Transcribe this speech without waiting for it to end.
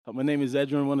My name is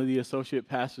Edrin, one of the associate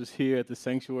pastors here at the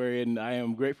sanctuary, and I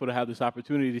am grateful to have this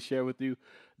opportunity to share with you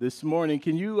this morning.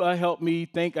 Can you help me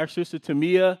thank our sister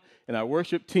Tamia and our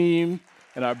worship team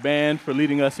and our band for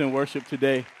leading us in worship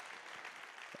today?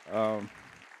 Tamia,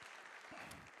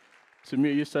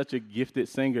 you're such a gifted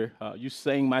singer. You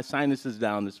sang my sinuses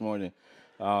down this morning.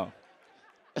 Uh,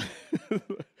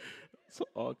 so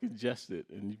all congested,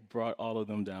 and you brought all of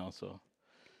them down, so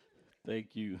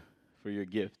thank you for your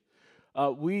gift.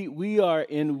 We are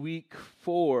in week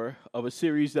 4 of a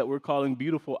series that we're calling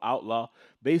Beautiful Outlaw,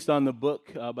 based on the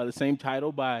book by the same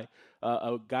title by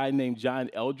a guy named John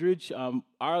Eldredge.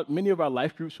 Many of our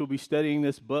life groups will be studying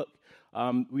this book.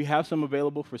 We have some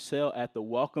available for sale at the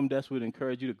welcome desk. We'd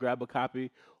encourage you to grab a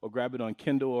copy or grab it on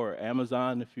Kindle or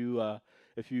Amazon if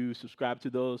you subscribe to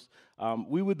those.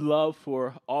 We would love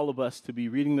for all of us to be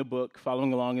reading the book,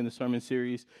 following along in the sermon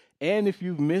series. And if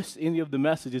you've missed any of the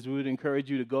messages, we would encourage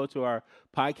you to go to our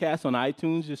podcast on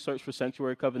iTunes, just search for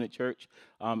Sanctuary Covenant Church,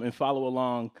 and follow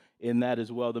along in that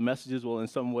as well. The messages will in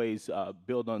some ways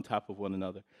build on top of one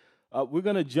another. We're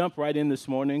going to jump right in this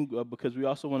morning because we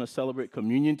also want to celebrate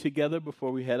communion together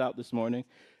before we head out this morning.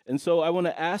 And so I want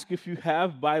to ask if you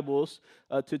have Bibles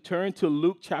to turn to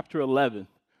Luke chapter 11.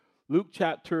 Luke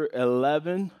chapter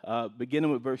 11,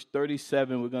 beginning with verse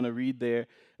 37, we're going to read there.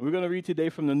 And we're going to read today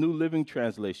from the New Living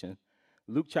Translation.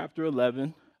 Luke chapter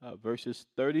 11, verses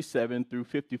 37 through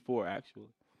 54, actually.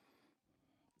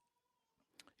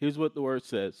 Here's what the word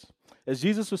says. As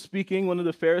Jesus was speaking, one of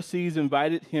the Pharisees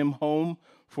invited him home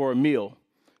for a meal.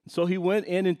 So he went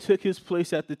in and took his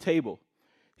place at the table.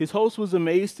 His host was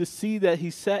amazed to see that he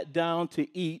sat down to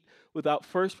eat without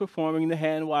first performing the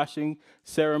hand-washing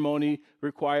ceremony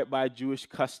required by Jewish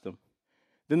custom.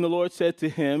 Then the Lord said to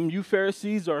him, "You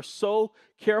Pharisees are so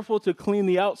careful to clean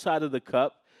the outside of the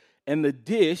cup and the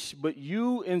dish, but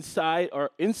you inside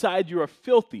you are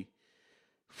filthy,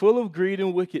 full of greed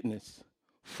and wickedness.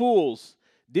 Fools,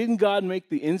 didn't God make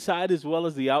the inside as well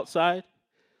as the outside?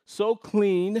 So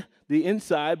clean the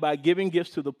inside by giving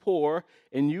gifts to the poor,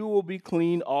 and you will be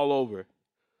clean all over.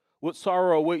 What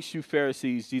sorrow awaits you,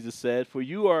 Pharisees," Jesus said, "for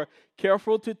you are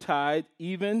careful to tithe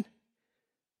even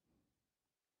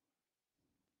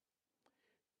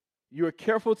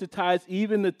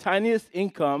the tiniest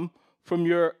income from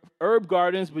your herb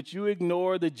gardens, but you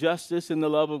ignore the justice and the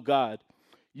love of God.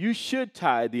 You should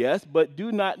tithe, yes, but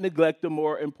do not neglect the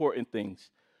more important things.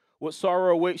 What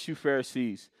sorrow awaits you,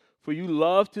 Pharisees, for you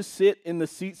love to sit in the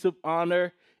seats of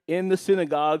honor in the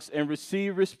synagogues and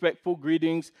receive respectful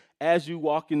greetings as you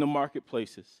walk in the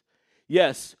marketplaces.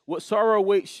 Yes, what sorrow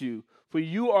awaits you, for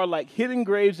you are like hidden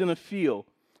graves in a field.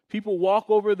 People walk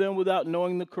over them without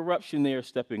knowing the corruption they are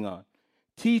stepping on.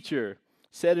 Teacher,"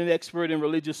 said an expert in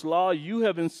religious law, "you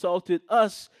have insulted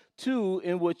us too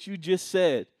in what you just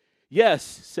said." "Yes,"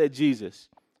 said Jesus.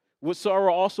 "What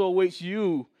sorrow also awaits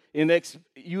you,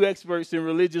 you experts in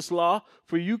religious law,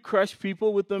 for you crush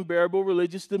people with unbearable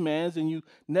religious demands, and you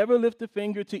never lift a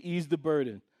finger to ease the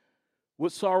burden.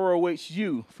 What sorrow awaits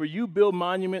you, for you build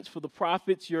monuments for the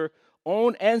prophets your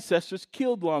own ancestors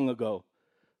killed long ago.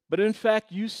 But in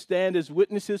fact, you stand as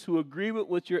witnesses who agree with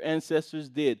what your ancestors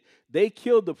did. They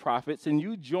killed the prophets, and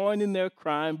you join in their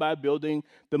crime by building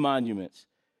the monuments.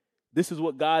 This is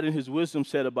what God in his wisdom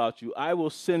said about you. I will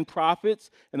send prophets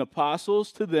and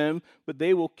apostles to them, but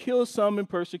they will kill some and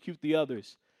persecute the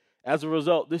others. As a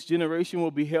result, this generation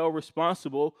will be held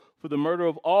responsible for the murder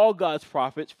of all God's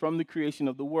prophets from the creation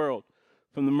of the world,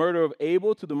 from the murder of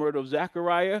Abel to the murder of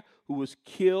Zechariah, who was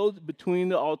killed between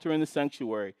the altar and the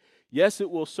sanctuary. Yes,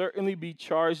 it will certainly be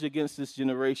charged against this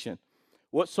generation.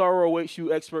 What sorrow awaits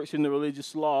you, experts in the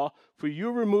religious law, for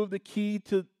you remove the key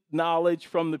to knowledge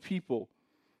from the people.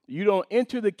 You don't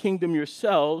enter the kingdom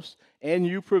yourselves, and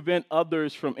you prevent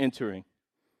others from entering."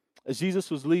 As Jesus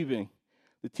was leaving,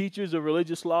 the teachers of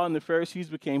religious law and the Pharisees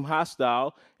became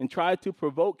hostile and tried to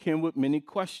provoke him with many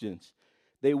questions.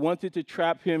 They wanted to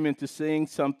trap him into saying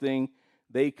something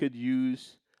they could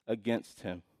use against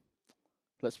him.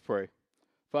 Let's pray.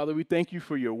 Father, we thank you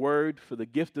for your word, for the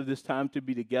gift of this time to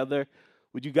be together.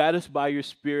 Would you guide us by your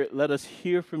Spirit? Let us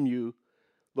hear from you.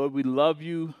 Lord, we love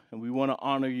you and we want to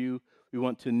honor you. We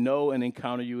want to know and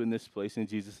encounter you in this place in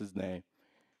Jesus' name.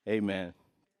 Amen.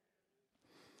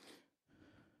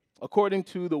 According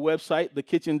to the website,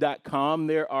 thekitchen.com,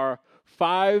 there are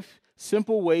 5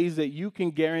 simple ways that you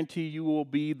can guarantee you will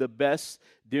be the best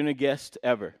dinner guest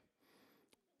ever.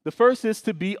 The first is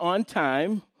to be on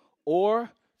time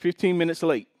or 15 minutes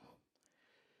late.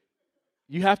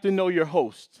 You have to know your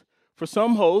host. For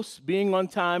some hosts, being on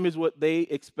time is what they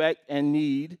expect and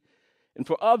need. And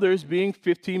for others, being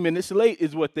 15 minutes late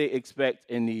is what they expect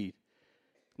and need.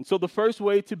 And so the first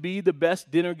way to be the best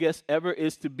dinner guest ever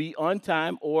is to be on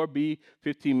time or be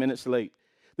 15 minutes late.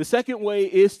 The second way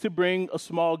is to bring a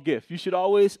small gift. You should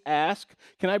always ask,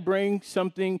 can I bring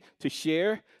something to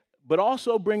share? But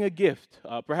also bring a gift,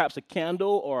 perhaps a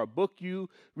candle or a book you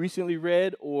recently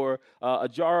read or a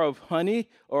jar of honey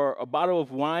or a bottle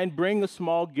of wine. Bring a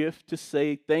small gift to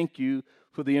say thank you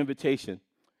for the invitation.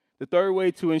 The third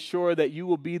way to ensure that you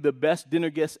will be the best dinner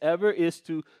guest ever is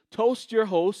to toast your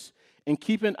host and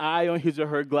keep an eye on his or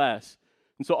her glass.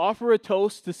 And so offer a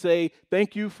toast to say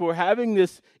thank you for having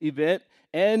this event,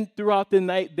 and throughout the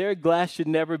night, their glass should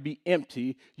never be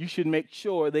empty. You should make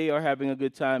sure they are having a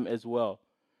good time as well.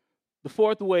 The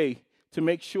fourth way to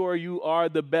make sure you are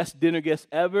the best dinner guest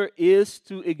ever is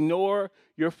to ignore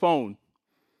your phone.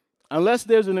 Unless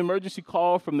there's an emergency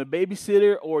call from the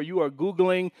babysitter or you are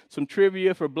Googling some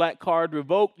trivia for Black Card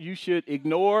Revoked, you should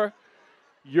ignore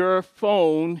your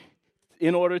phone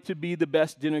in order to be the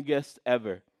best dinner guest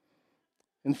ever.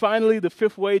 And finally, the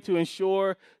fifth way to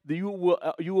ensure that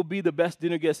you will be the best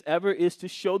dinner guest ever is to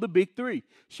show the big three.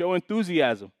 Show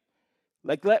enthusiasm.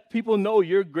 Like, let people know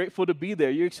you're grateful to be there.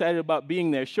 You're excited about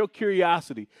being there. Show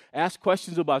curiosity. Ask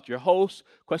questions about your host,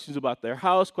 questions about their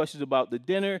house, questions about the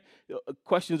dinner,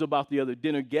 questions about the other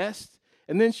dinner guests.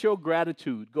 And then show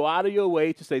gratitude. Go out of your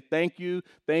way to say thank you,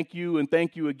 and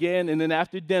thank you again. And then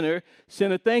after dinner,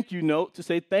 send a thank you note to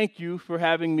say thank you for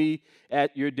having me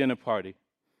at your dinner party.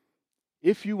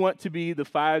 If you want to be the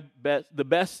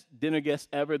best dinner guest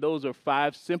ever, those are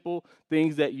 5 simple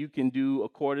things that you can do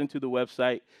according to the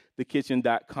website,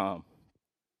 thekitchen.com.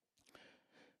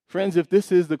 Friends, if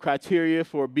this is the criteria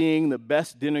for being the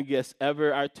best dinner guest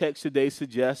ever, our text today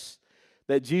suggests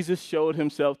that Jesus showed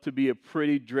himself to be a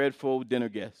pretty dreadful dinner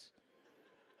guest.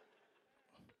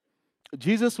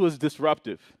 Jesus was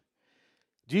disruptive.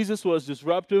 Jesus was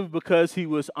disruptive because he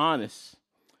was honest.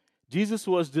 Jesus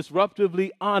was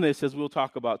disruptively honest, as we'll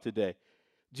talk about today.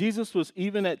 Jesus was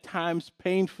even at times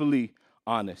painfully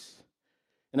honest.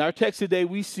 In our text today,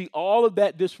 we see all of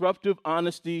that disruptive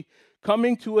honesty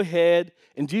coming to a head,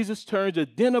 and Jesus turns a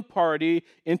dinner party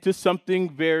into something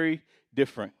very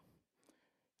different.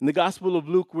 In the Gospel of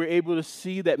Luke, we're able to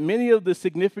see that many of the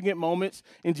significant moments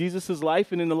in Jesus'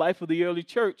 life and in the life of the early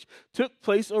church took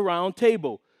place around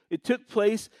table. It took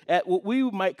place at what we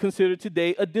might consider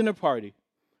today a dinner party.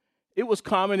 It was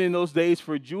common in those days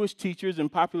for Jewish teachers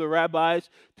and popular rabbis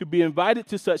to be invited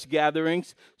to such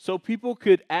gatherings so people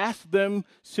could ask them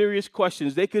serious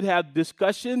questions. They could have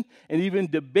discussion and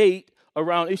even debate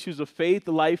around issues of faith,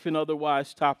 life, and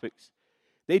otherwise topics.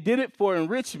 They did it for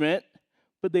enrichment,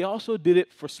 but they also did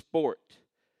it for sport.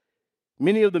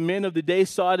 Many of the men of the day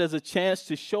saw it as a chance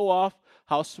to show off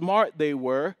how smart they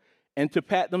were and to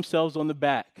pat themselves on the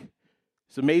back.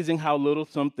 It's amazing how little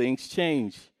some things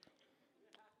change.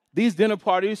 These dinner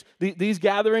parties, these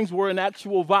gatherings were an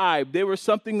actual vibe. They were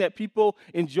something that people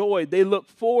enjoyed. They looked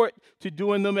forward to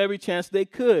doing them every chance they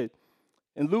could.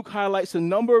 And Luke highlights a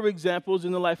number of examples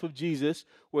in the life of Jesus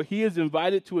where he is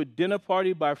invited to a dinner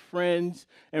party by friends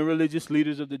and religious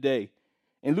leaders of the day.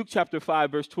 In Luke chapter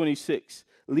 5, verse 26,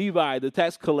 Levi, the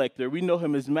tax collector, we know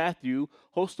him as Matthew,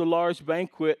 hosts a large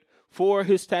banquet for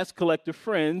his tax collector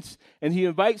friends, and he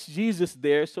invites Jesus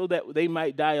there so that they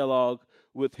might dialogue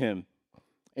with him.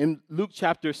 In Luke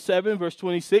chapter 7, verse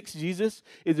 26, Jesus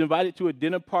is invited to a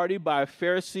dinner party by a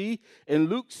Pharisee, and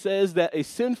Luke says that a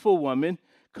sinful woman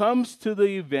comes to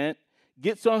the event,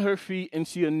 gets on her feet, and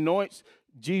she anoints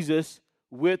Jesus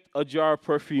with a jar of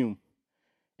perfume.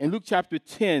 In Luke chapter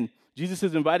 10, Jesus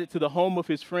is invited to the home of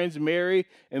his friends Mary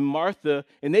and Martha,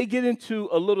 and they get into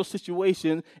a little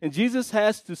situation, and Jesus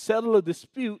has to settle a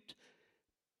dispute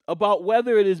about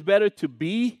whether it is better to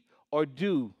be or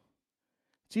do.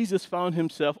 Jesus found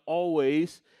himself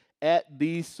always at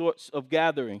these sorts of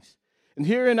gatherings. And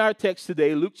here in our text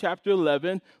today, Luke chapter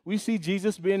 11, we see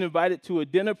Jesus being invited to a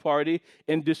dinner party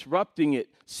and disrupting it,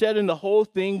 shutting the whole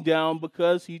thing down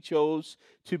because he chose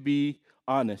to be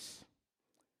honest.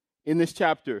 In this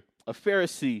chapter, a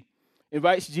Pharisee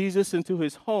invites Jesus into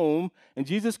his home, and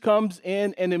Jesus comes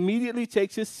in and immediately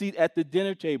takes his seat at the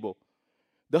dinner table.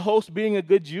 The host, being a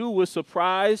good Jew, was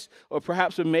surprised or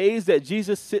perhaps amazed that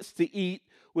Jesus sits to eat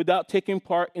without taking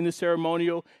part in the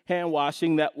ceremonial hand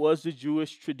washing that was the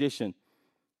Jewish tradition.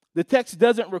 The text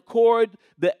doesn't record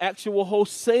the actual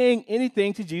host saying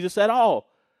anything to Jesus at all,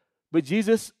 but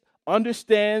Jesus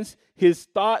understands his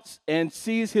thoughts and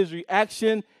sees his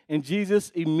reaction, and Jesus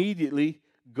immediately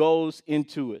goes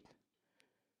into it.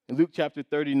 In Luke chapter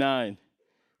 39,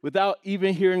 without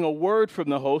even hearing a word from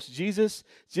the host, Jesus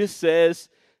just says,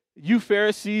 You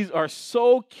Pharisees are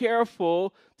so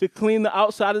careful to clean the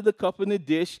outside of the cup and the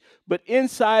dish, but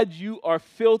inside you are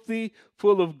filthy,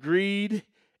 full of greed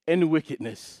and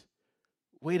wickedness.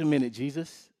 Wait a minute,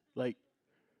 Jesus. Like,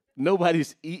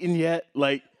 nobody's eaten yet.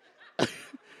 Like,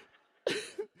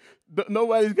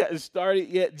 nobody's gotten started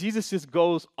yet. Jesus just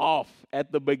goes off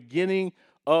at the beginning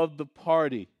of the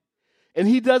party. And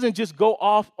he doesn't just go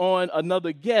off on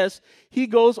another guest, he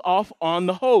goes off on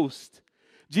the host.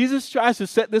 Jesus tries to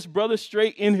set this brother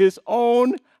straight in his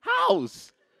own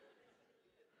house.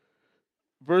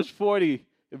 Verse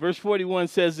 41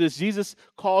 says this: Jesus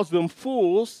calls them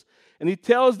fools, and he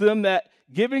tells them that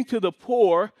giving to the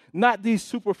poor, not these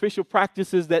superficial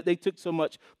practices that they took so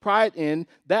much pride in,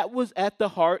 that was at the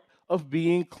heart of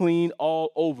being clean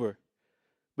all over.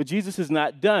 But Jesus is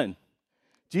not done.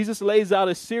 Jesus lays out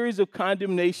a series of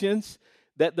condemnations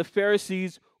that the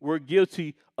Pharisees were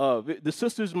guilty of. The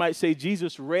sisters might say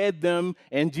Jesus read them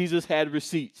and Jesus had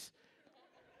receipts.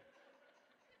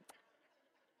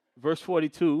 Verse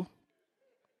 42,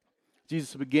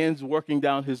 Jesus begins working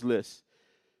down his list.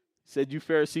 He said, you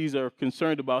Pharisees are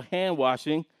concerned about hand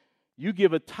washing. You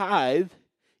give a tithe,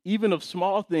 even of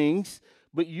small things,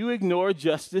 but you ignore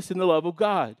justice and the love of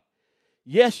God.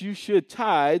 Yes, you should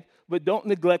tithe, but don't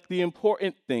neglect the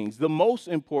important things, the most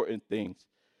important things.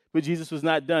 But Jesus was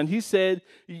not done. He said,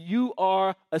 you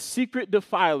are a secret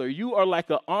defiler. You are like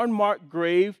an unmarked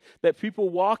grave that people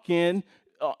walk in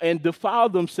and defile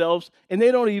themselves, and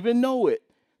they don't even know it.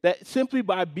 That simply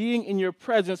by being in your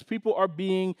presence, people are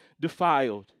being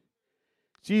defiled.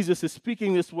 Jesus is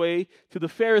speaking this way to the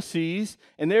Pharisees,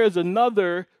 and there is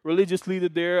another religious leader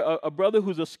there, a brother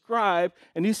who's a scribe,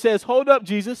 and he says, hold up,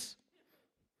 Jesus.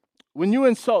 When you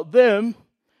insult them,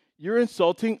 you're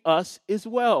insulting us as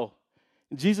well.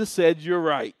 And Jesus said, you're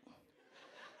right.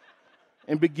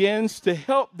 And begins to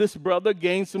help this brother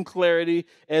gain some clarity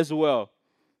as well.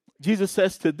 Jesus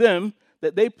says to them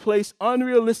that they place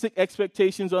unrealistic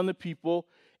expectations on the people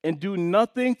and do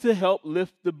nothing to help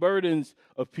lift the burdens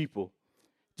of people.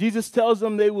 Jesus tells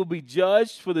them they will be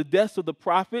judged for the deaths of the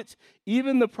prophets,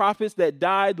 even the prophets that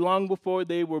died long before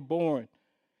they were born.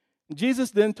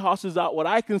 Jesus then tosses out what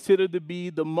I consider to be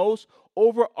the most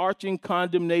overarching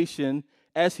condemnation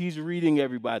as he's reading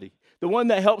everybody. The one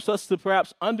that helps us to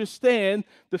perhaps understand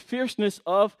the fierceness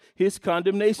of his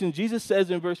condemnation. Jesus says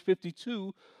in verse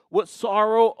 52, what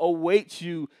sorrow awaits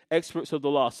you, experts of the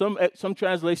law. Some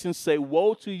translations say,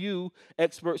 woe to you,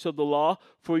 experts of the law,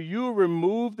 for you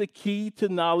remove the key to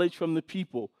knowledge from the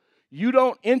people. You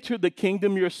don't enter the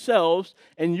kingdom yourselves,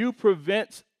 and you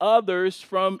prevent others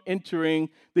from entering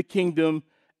the kingdom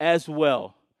as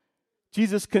well.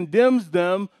 Jesus condemns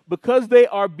them because they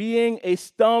are being a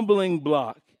stumbling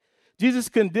block. Jesus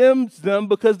condemns them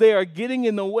because they are getting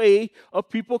in the way of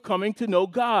people coming to know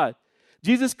God.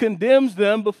 Jesus condemns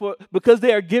them because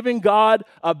they are giving God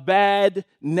a bad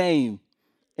name.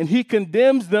 And he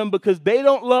condemns them because they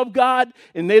don't love God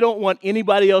and they don't want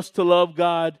anybody else to love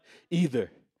God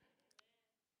either.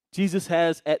 Jesus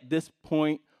has, at this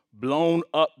point, blown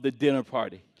up the dinner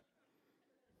party.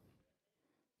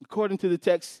 According to the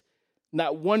text,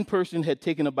 not one person had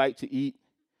taken a bite to eat.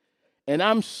 And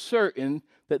I'm certain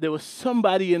that there was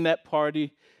somebody in that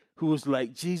party who was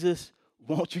like, Jesus,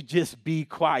 won't you just be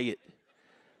quiet?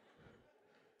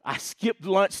 I skipped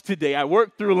lunch today. I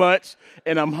worked through lunch,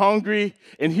 and I'm hungry.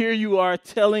 And here you are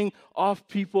telling off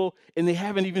people, and they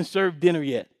haven't even served dinner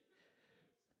yet.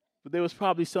 But there was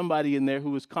probably somebody in there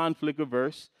who was conflict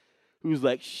averse, who was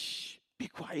like, shh, be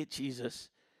quiet, Jesus.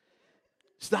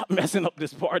 Stop messing up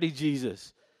this party,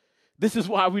 Jesus. This is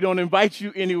why we don't invite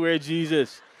you anywhere,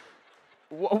 Jesus.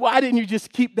 Why didn't you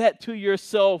just keep that to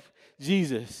yourself,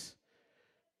 Jesus?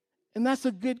 And that's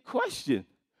a good question.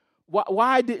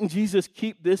 Why didn't Jesus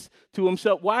keep this to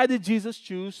himself? Why did Jesus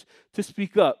choose to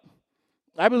speak up?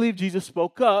 I believe Jesus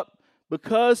spoke up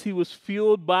because he was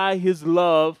fueled by his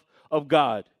love of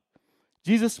God.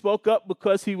 Jesus spoke up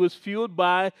because he was fueled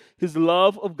by his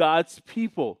love of God's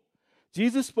people.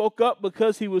 Jesus spoke up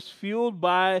because he was fueled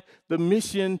by the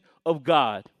mission of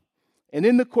God. And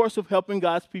in the course of helping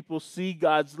God's people see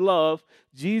God's love,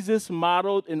 Jesus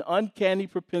modeled an uncanny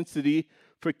propensity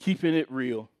for keeping it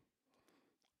real.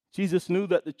 Jesus knew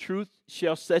that the truth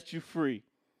shall set you free.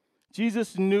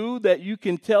 Jesus knew that you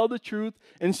can tell the truth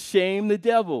and shame the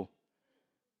devil.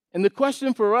 And the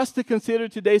question for us to consider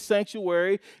today's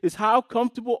sanctuary is, how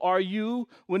comfortable are you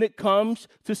when it comes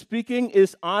to speaking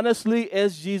as honestly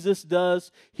as Jesus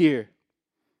does here?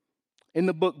 In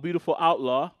the book Beautiful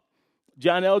Outlaw,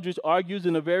 John Eldredge argues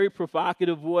in a very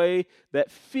provocative way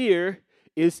that fear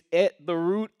is at the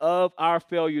root of our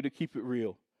failure to keep it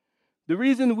real. The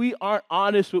reason we aren't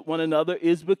honest with one another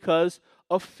is because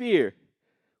of fear.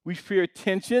 We fear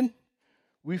tension.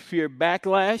 We fear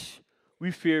backlash.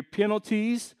 We fear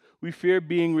penalties. We fear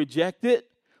being rejected.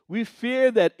 We fear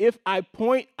that if I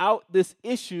point out this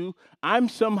issue, I'm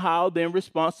somehow then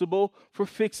responsible for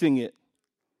fixing it.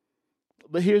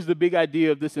 But here's the big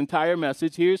idea of this entire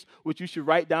message. Here's what you should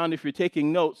write down if you're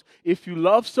taking notes. If you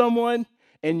love someone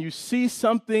and you see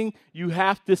something, you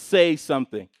have to say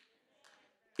something.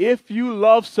 If you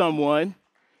love someone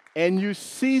and you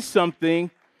see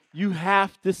something, you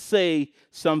have to say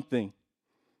something.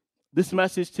 This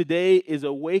message today is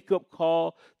a wake-up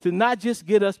call to not just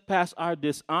get us past our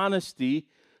dishonesty,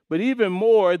 but even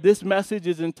more, this message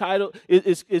is entitled,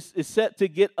 is set to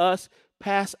get us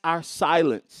past our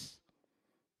silence.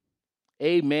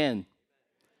 Amen.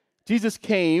 Jesus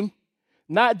came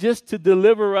not just to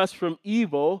deliver us from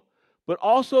evil, but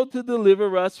also to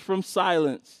deliver us from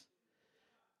silence.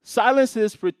 Silence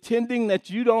is pretending that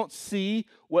you don't see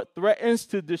what threatens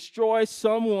to destroy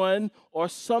someone or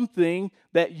something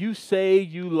that you say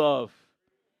you love.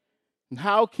 And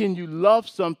how can you love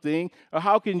something, or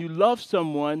how can you love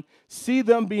someone, see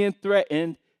them being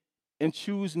threatened, and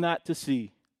choose not to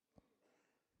see?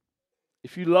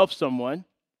 If you love someone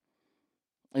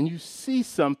and you see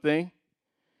something,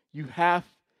 you have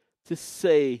to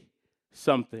say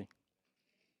something.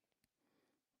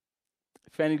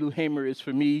 Fannie Lou Hamer is,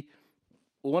 for me,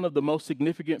 one of the most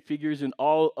significant figures in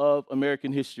all of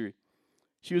American history.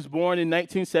 She was born in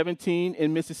 1917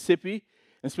 in Mississippi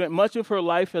and spent much of her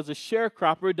life as a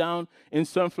sharecropper down in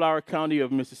Sunflower County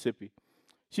of Mississippi.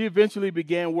 She eventually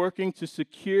began working to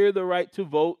secure the right to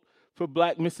vote for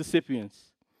black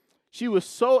Mississippians. She was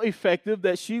so effective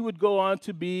that she would go on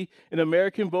to be an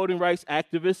American voting rights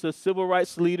activist, a civil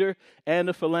rights leader, and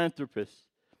a philanthropist.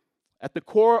 At the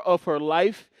core of her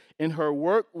life and her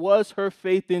work was her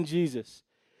faith in Jesus.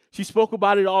 She spoke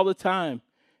about it all the time,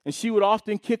 and she would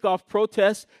often kick off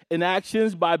protests and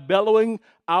actions by bellowing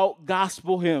out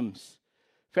gospel hymns.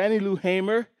 Fannie Lou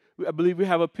Hamer, I believe we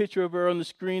have a picture of her on the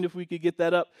screen if we could get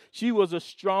that up. She was a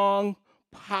strong,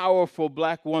 powerful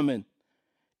black woman.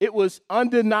 It was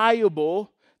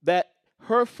undeniable that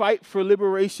her fight for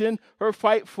liberation, her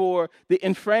fight for the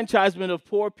enfranchisement of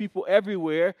poor people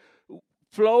everywhere,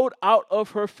 flowed out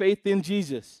of her faith in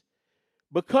Jesus.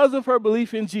 Because of her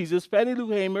belief in Jesus, Fannie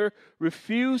Lou Hamer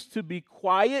refused to be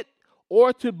quiet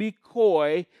or to be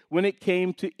coy when it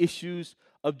came to issues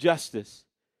of justice.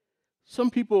 Some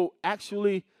people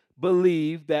actually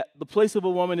believe that the place of a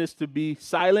woman is to be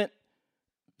silent,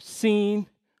 seen,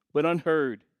 but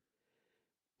unheard.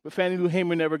 But Fannie Lou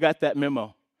Hamer never got that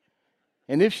memo.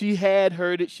 And if she had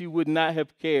heard it, she would not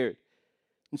have cared.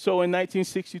 And so in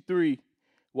 1963,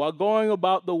 while going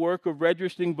about the work of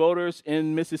registering voters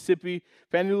in Mississippi,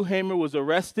 Fannie Lou Hamer was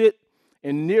arrested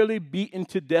and nearly beaten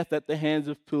to death at the hands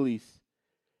of police.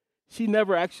 She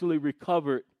never actually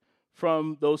recovered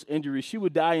from those injuries. She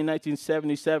would die in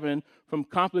 1977 from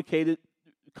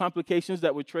complications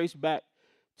that were traced back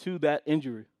to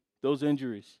those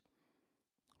injuries.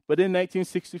 But in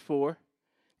 1964,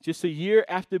 just a year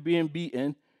after being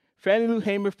beaten, Fannie Lou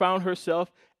Hamer found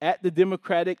herself at the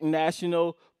Democratic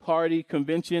National Party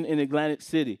convention in Atlantic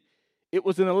City. It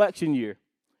was an election year.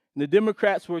 And the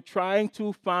Democrats were trying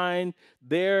to find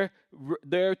their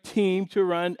team to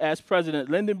run as president.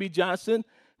 Lyndon B. Johnson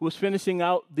was finishing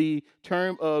out the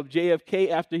term of JFK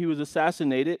after he was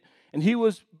assassinated, and he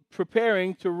was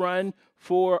preparing to run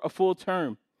for a full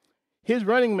term. His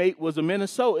running mate was a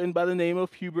Minnesotan by the name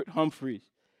of Hubert Humphreys,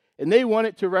 and they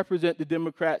wanted to represent the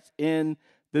Democrats in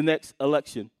the next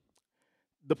election.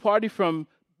 The party from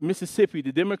Mississippi,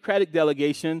 the Democratic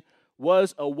delegation,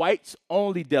 was a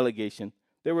whites-only delegation.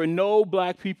 There were no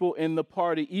black people in the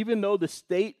party, even though the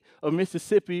state of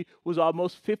Mississippi was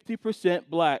almost 50%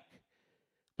 black.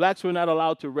 Blacks were not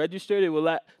allowed to register. They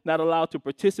were not allowed to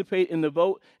participate in the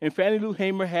vote, and Fannie Lou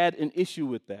Hamer had an issue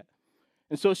with that.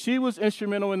 And so she was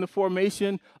instrumental in the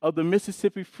formation of the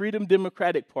Mississippi Freedom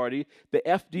Democratic Party, the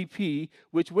FDP,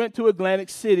 which went to Atlantic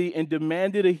City and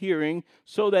demanded a hearing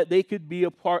so that they could be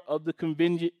a part of the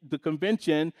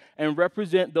convention and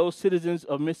represent those citizens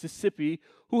of Mississippi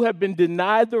who have been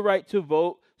denied the right to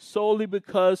vote solely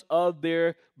because of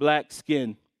their black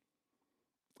skin.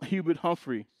 Hubert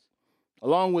Humphreys,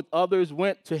 along with others,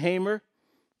 went to Hamer,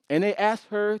 and they asked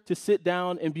her to sit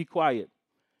down and be quiet.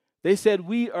 They said,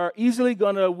 we are easily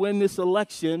going to win this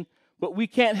election, but we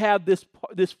can't have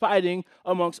this fighting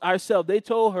amongst ourselves. They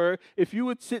told her, if you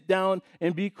would sit down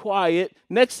and be quiet,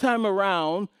 next time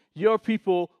around, your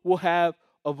people will have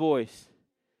a voice.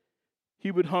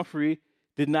 Hubert Humphrey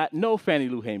did not know Fannie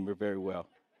Lou Hamer very well.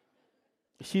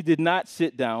 She did not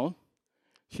sit down.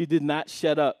 she did not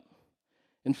shut up.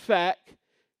 In fact,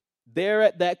 there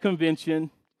at that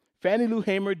convention, Fannie Lou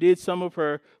Hamer did some of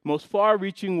her most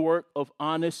far-reaching work of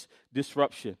honest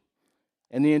disruption.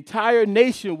 And the entire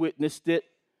nation witnessed it,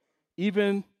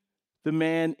 even the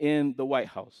man in the White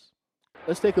House.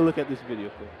 Let's take a look at this video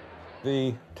clip.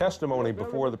 The testimony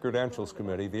before the Credentials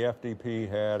Committee, the FDP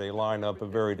had a lineup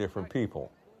of very different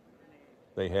people.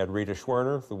 They had Rita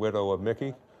Schwerner, the widow of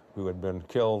Mickey, who had been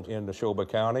killed in Neshoba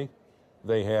County.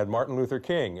 They had Martin Luther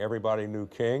King. Everybody knew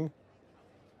King.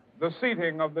 The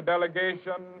seating of the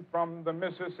delegation from the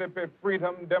Mississippi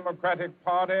Freedom Democratic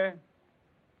Party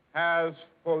has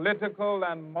political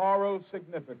and moral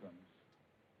significance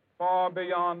far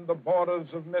beyond the borders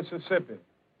of Mississippi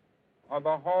or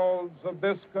the halls of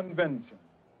this convention.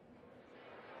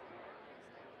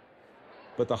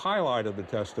 But the highlight of the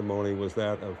testimony was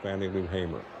that of Fannie Lou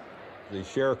Hamer. The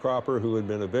sharecropper who had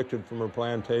been evicted from her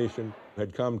plantation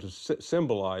had come to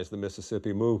symbolize the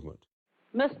Mississippi movement.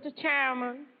 Mr.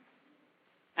 Chairman,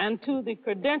 and to the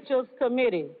Credentials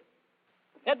Committee,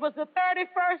 it was the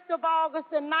 31st of August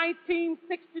in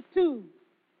 1962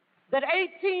 that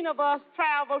 18 of us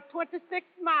traveled 26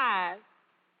 miles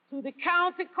to the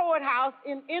county courthouse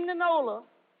in Indianola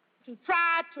to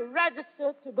try to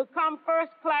register to become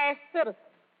first-class citizens.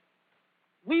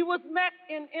 We was met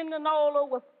in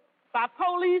Indianola by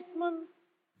policemen.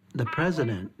 The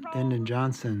president, Lyndon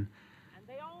Johnson,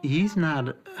 he's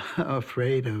not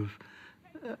afraid of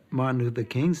Martin Luther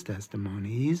King's testimony.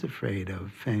 He's afraid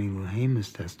of Fannie Lou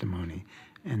Hamer's testimony.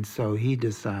 And so he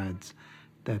decides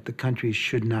that the country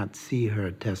should not see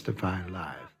her testify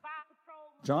live.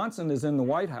 Johnson is in the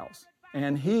White House,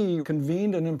 and he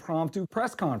convened an impromptu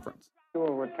press conference. We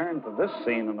will return to this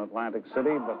scene in Atlantic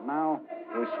City, but now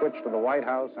we switch to the White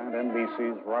House and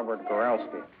NBC's Robert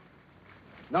Goralski.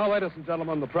 Now, ladies and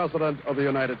gentlemen, the President of the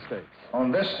United States.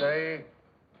 On this day,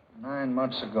 9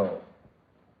 months ago.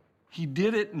 He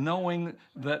did it knowing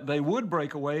that they would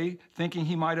break away, thinking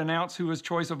he might announce who his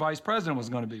choice of vice president was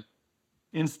going to be.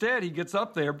 Instead, he gets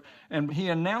up there and he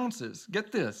announces,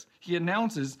 get this, he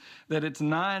announces that it's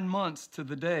 9 months to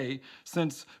the day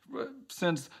since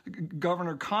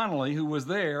Governor Connolly, who was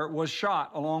there, was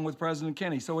shot along with President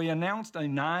Kennedy. So he announced a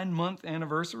 9-month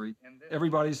anniversary.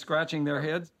 Everybody's scratching their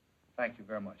heads. Thank you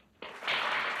very much.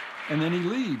 And then he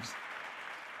leaves.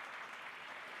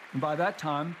 And by that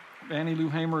time, Fannie Lou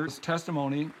Hamer's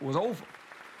testimony was over.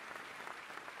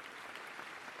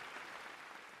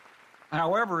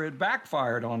 However, it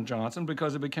backfired on Johnson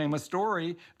because it became a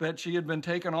story that she had been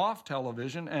taken off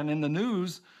television, and in the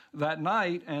news that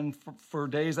night and for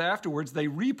days afterwards, they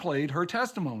replayed her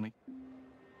testimony.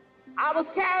 I was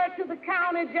carried to the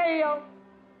county jail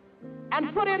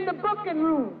and put in the booking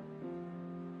room.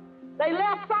 They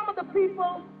left some of the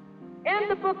people in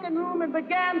the booking room and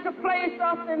began to place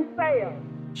us in cells.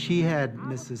 She had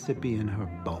Mississippi in her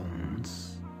bones.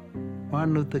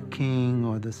 Martin Luther King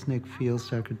or the SNCC field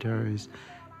secretaries,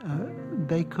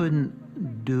 they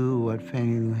couldn't do what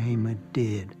Fannie Lou Hamer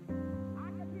did.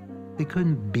 They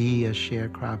couldn't be a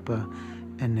sharecropper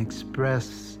and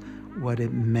express what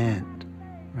it meant,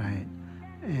 right?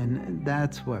 And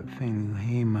that's what Fannie Lou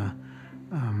Hamer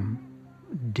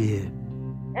did.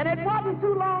 And it wasn't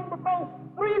too long before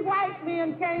 3 white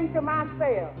men came to my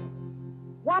cell.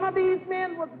 One of these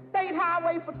men was the State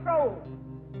Highway Patrol.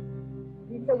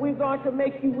 He said, "We're going to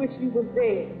make you wish you was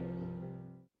dead."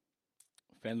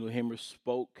 Fannie Lou Hamer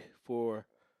spoke for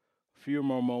a few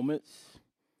more moments.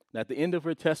 And at the end of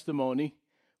her testimony,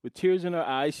 with tears in her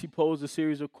eyes, she posed a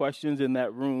series of questions in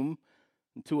that room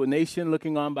to a nation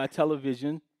looking on by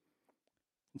television.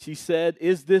 And she said,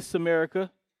 "Is this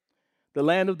America, the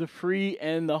land of the free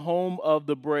and the home of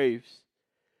the braves?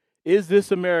 Is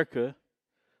this America,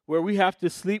 where we have to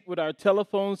sleep with our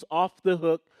telephones off the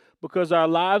hook because our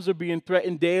lives are being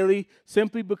threatened daily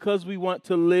simply because we want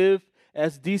to live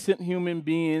as decent human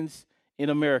beings in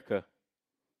America?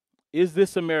 Is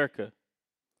this America?"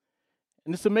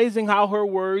 And it's amazing how her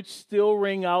words still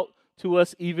ring out to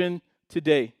us even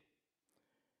today.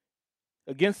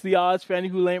 Against the odds, Fannie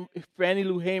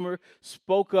Lou Hamer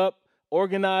spoke up,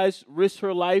 organized, risked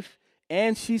her life,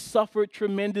 and she suffered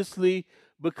tremendously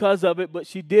because of it, but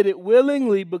she did it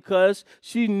willingly because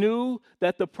she knew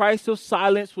that the price of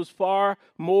silence was far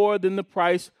more than the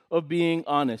price of being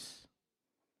honest.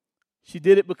 She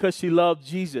did it because she loved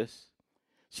Jesus.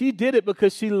 She did it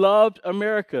because she loved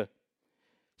America.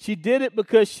 She did it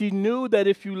because she knew that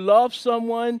if you love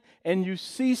someone and you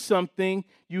see something,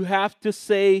 you have to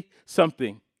say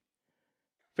something.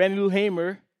 Fannie Lou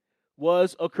Hamer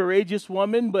was a courageous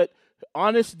woman, but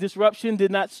honest disruption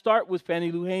did not start with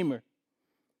Fannie Lou Hamer.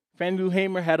 Fannie Lou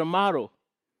Hamer had a motto,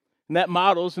 And that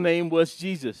model's name was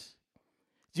Jesus.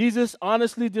 Jesus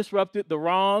honestly disrupted the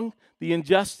wrong, the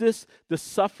injustice, the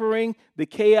suffering, the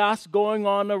chaos going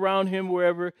on around him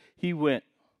wherever he went.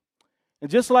 And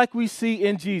just like we see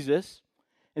in Jesus,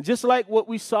 and just like what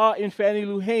we saw in Fannie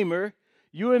Lou Hamer,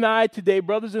 you and I today,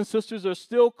 brothers and sisters, are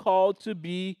still called to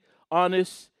be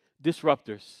honest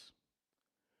disruptors.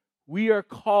 We are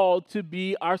called to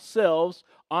be ourselves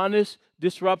honest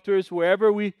disruptors wherever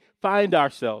we find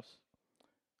ourselves.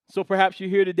 So perhaps you're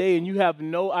here today and you have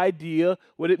no idea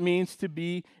what it means to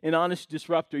be an honest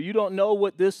disruptor. You don't know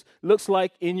what this looks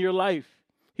like in your life.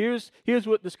 Here's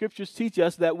what the scriptures teach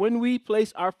us, that when we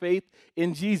place our faith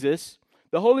in Jesus,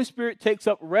 the Holy Spirit takes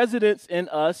up residence in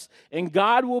us, and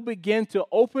God will begin to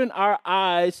open our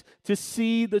eyes to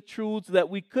see the truths that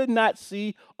we could not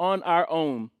see on our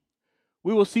own.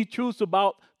 We will see truths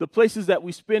about the places that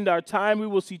we spend our time. We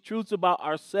will see truths about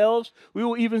ourselves. We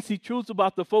will even see truths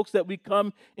about the folks that we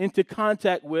come into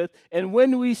contact with. And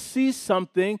when we see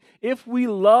something, if we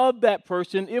love that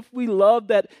person, if we love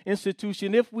that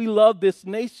institution, if we love this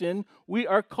nation, we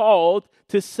are called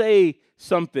to say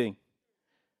something.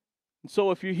 And so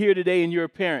if you're here today and you're a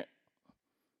parent,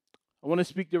 I want to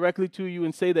speak directly to you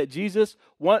and say that Jesus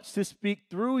wants to speak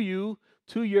through you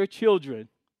to your children.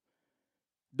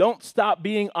 Don't stop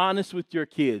being honest with your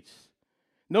kids.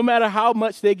 No matter how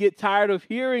much they get tired of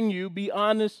hearing you, be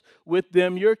honest with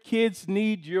them. Your kids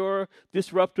need your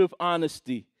disruptive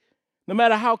honesty. No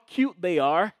matter how cute they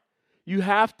are, you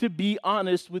have to be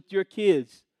honest with your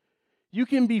kids. You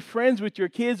can be friends with your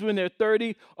kids when they're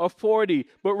 30 or 40,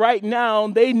 but right now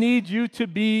they need you to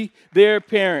be their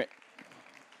parent.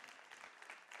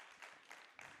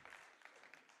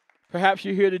 Perhaps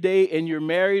you're here today and you're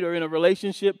married or in a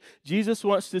relationship. Jesus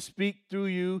wants to speak through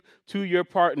you to your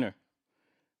partner.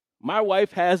 My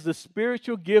wife has the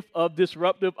spiritual gift of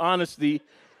disruptive honesty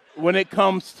when it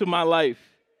comes to my life.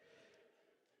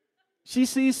 She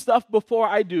sees stuff before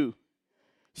I do.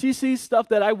 She sees stuff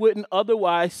that I wouldn't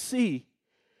otherwise see.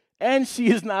 And she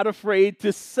is not afraid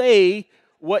to say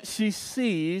what she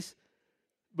sees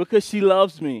because she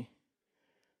loves me.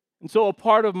 And so a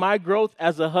part of my growth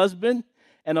as a husband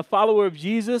and a follower of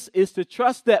Jesus is to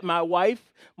trust that my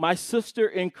wife, my sister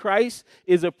in Christ,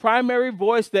 is a primary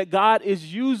voice that God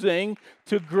is using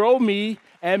to grow me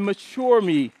and mature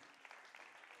me.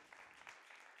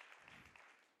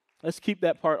 Let's keep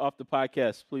that part off the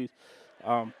podcast, please.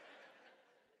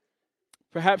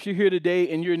 Perhaps you're here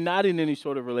today and you're not in any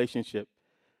sort of relationship,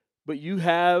 but you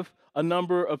have a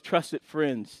number of trusted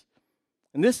friends.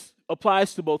 And this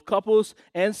applies to both couples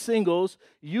and singles.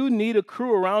 You need a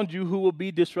crew around you who will be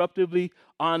disruptively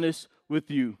honest with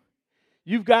you.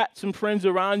 You've got some friends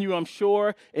around you, I'm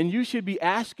sure, and you should be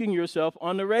asking yourself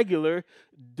on the regular,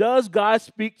 does God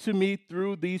speak to me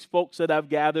through these folks that I've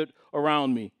gathered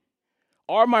around me?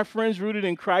 Are my friends rooted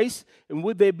in Christ, and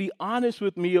would they be honest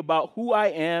with me about who I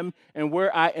am and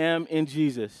where I am in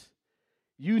Jesus?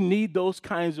 You need those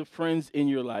kinds of friends in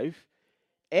your life.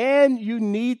 And you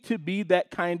need to be that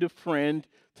kind of friend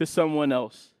to someone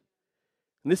else.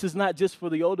 And this is not just for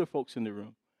the older folks in the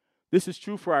room. This is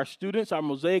true for our students, our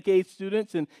Mosaic Age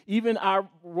students, and even our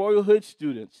Royal Hood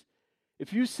students.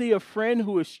 If you see a friend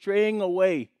who is straying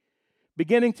away,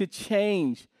 beginning to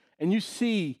change, and you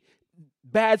see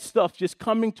bad stuff just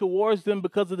coming towards them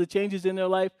because of the changes in their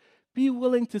life, be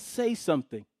willing to say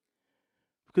something.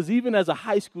 Because even as a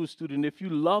high school student, if you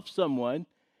love someone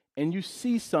and you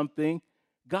see something,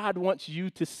 God wants you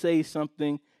to say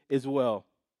something as well.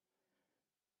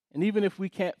 And even if we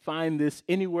can't find this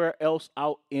anywhere else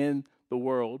out in the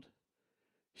world,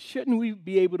 shouldn't we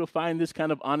be able to find this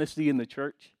kind of honesty in the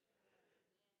church?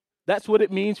 That's what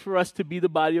it means for us to be the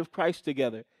body of Christ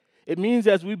together. It means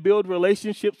as we build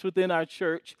relationships within our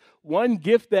church, one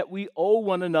gift that we owe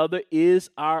one another is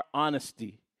our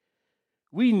honesty.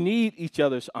 We need each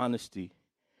other's honesty.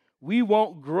 We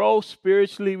won't grow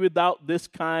spiritually without this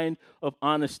kind of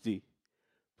honesty.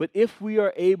 But if we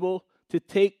are able to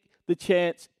take the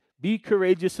chance, be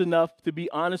courageous enough to be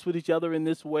honest with each other in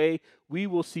this way, we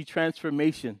will see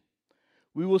transformation.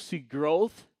 We will see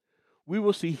growth. We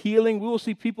will see healing. We will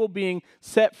see people being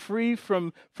set free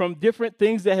from different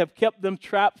things that have kept them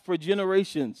trapped for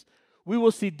generations. We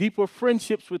will see deeper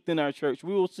friendships within our church.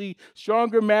 We will see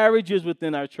stronger marriages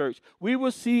within our church. We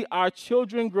will see our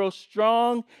children grow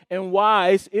strong and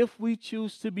wise if we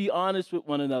choose to be honest with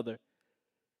one another.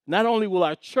 Not only will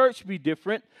our church be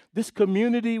different, this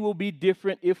community will be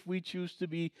different if we choose to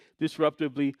be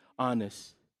disruptively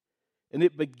honest. And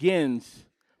it begins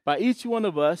by each one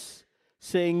of us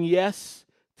saying yes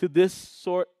to this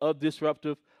sort of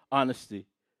disruptive honesty.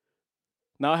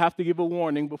 Now I have to give a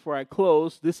warning before I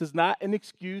close. This is not an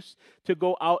excuse to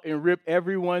go out and rip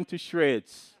everyone to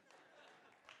shreds.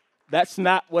 That's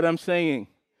not what I'm saying.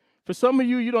 For some of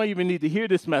you, you don't even need to hear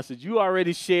this message. You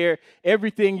already share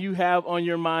everything you have on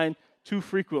your mind too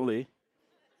frequently.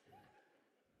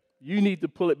 You need to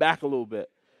pull it back a little bit.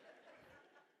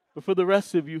 But for the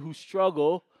rest of you who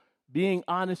struggle being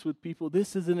honest with people,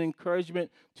 this is an encouragement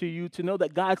to you to know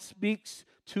that God speaks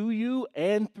to you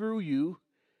and through you,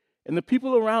 and the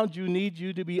people around you need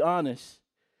you to be honest.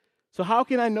 So how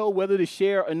can I know whether to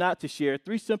share or not to share?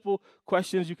 3 simple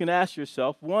questions you can ask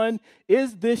yourself. 1,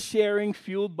 is this sharing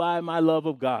fueled by my love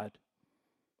of God?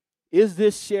 Is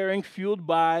this sharing fueled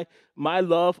by my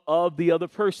love of the other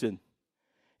person?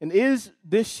 And is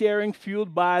this sharing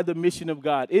fueled by the mission of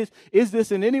God? Is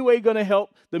this in any way going to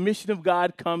help the mission of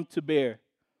God come to bear?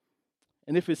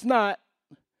 And if it's not,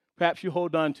 perhaps you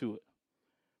hold on to it.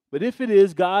 But if it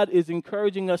is, God is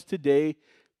encouraging us today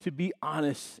to be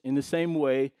honest in the same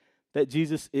way that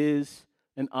Jesus is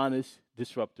an honest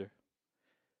disruptor.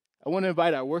 I want to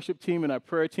invite our worship team and our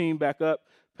prayer team back up.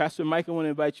 Pastor Mike, I want to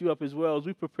invite you up as well as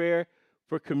we prepare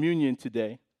for communion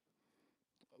today.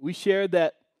 We shared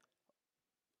that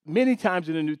many times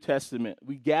in the New Testament,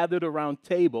 we gathered around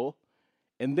table,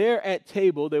 and there at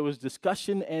table, there was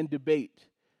discussion and debate.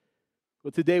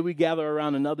 But today we gather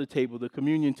around another table, the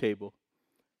communion table.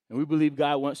 And we believe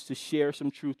God wants to share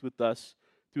some truth with us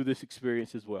through this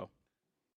experience as well.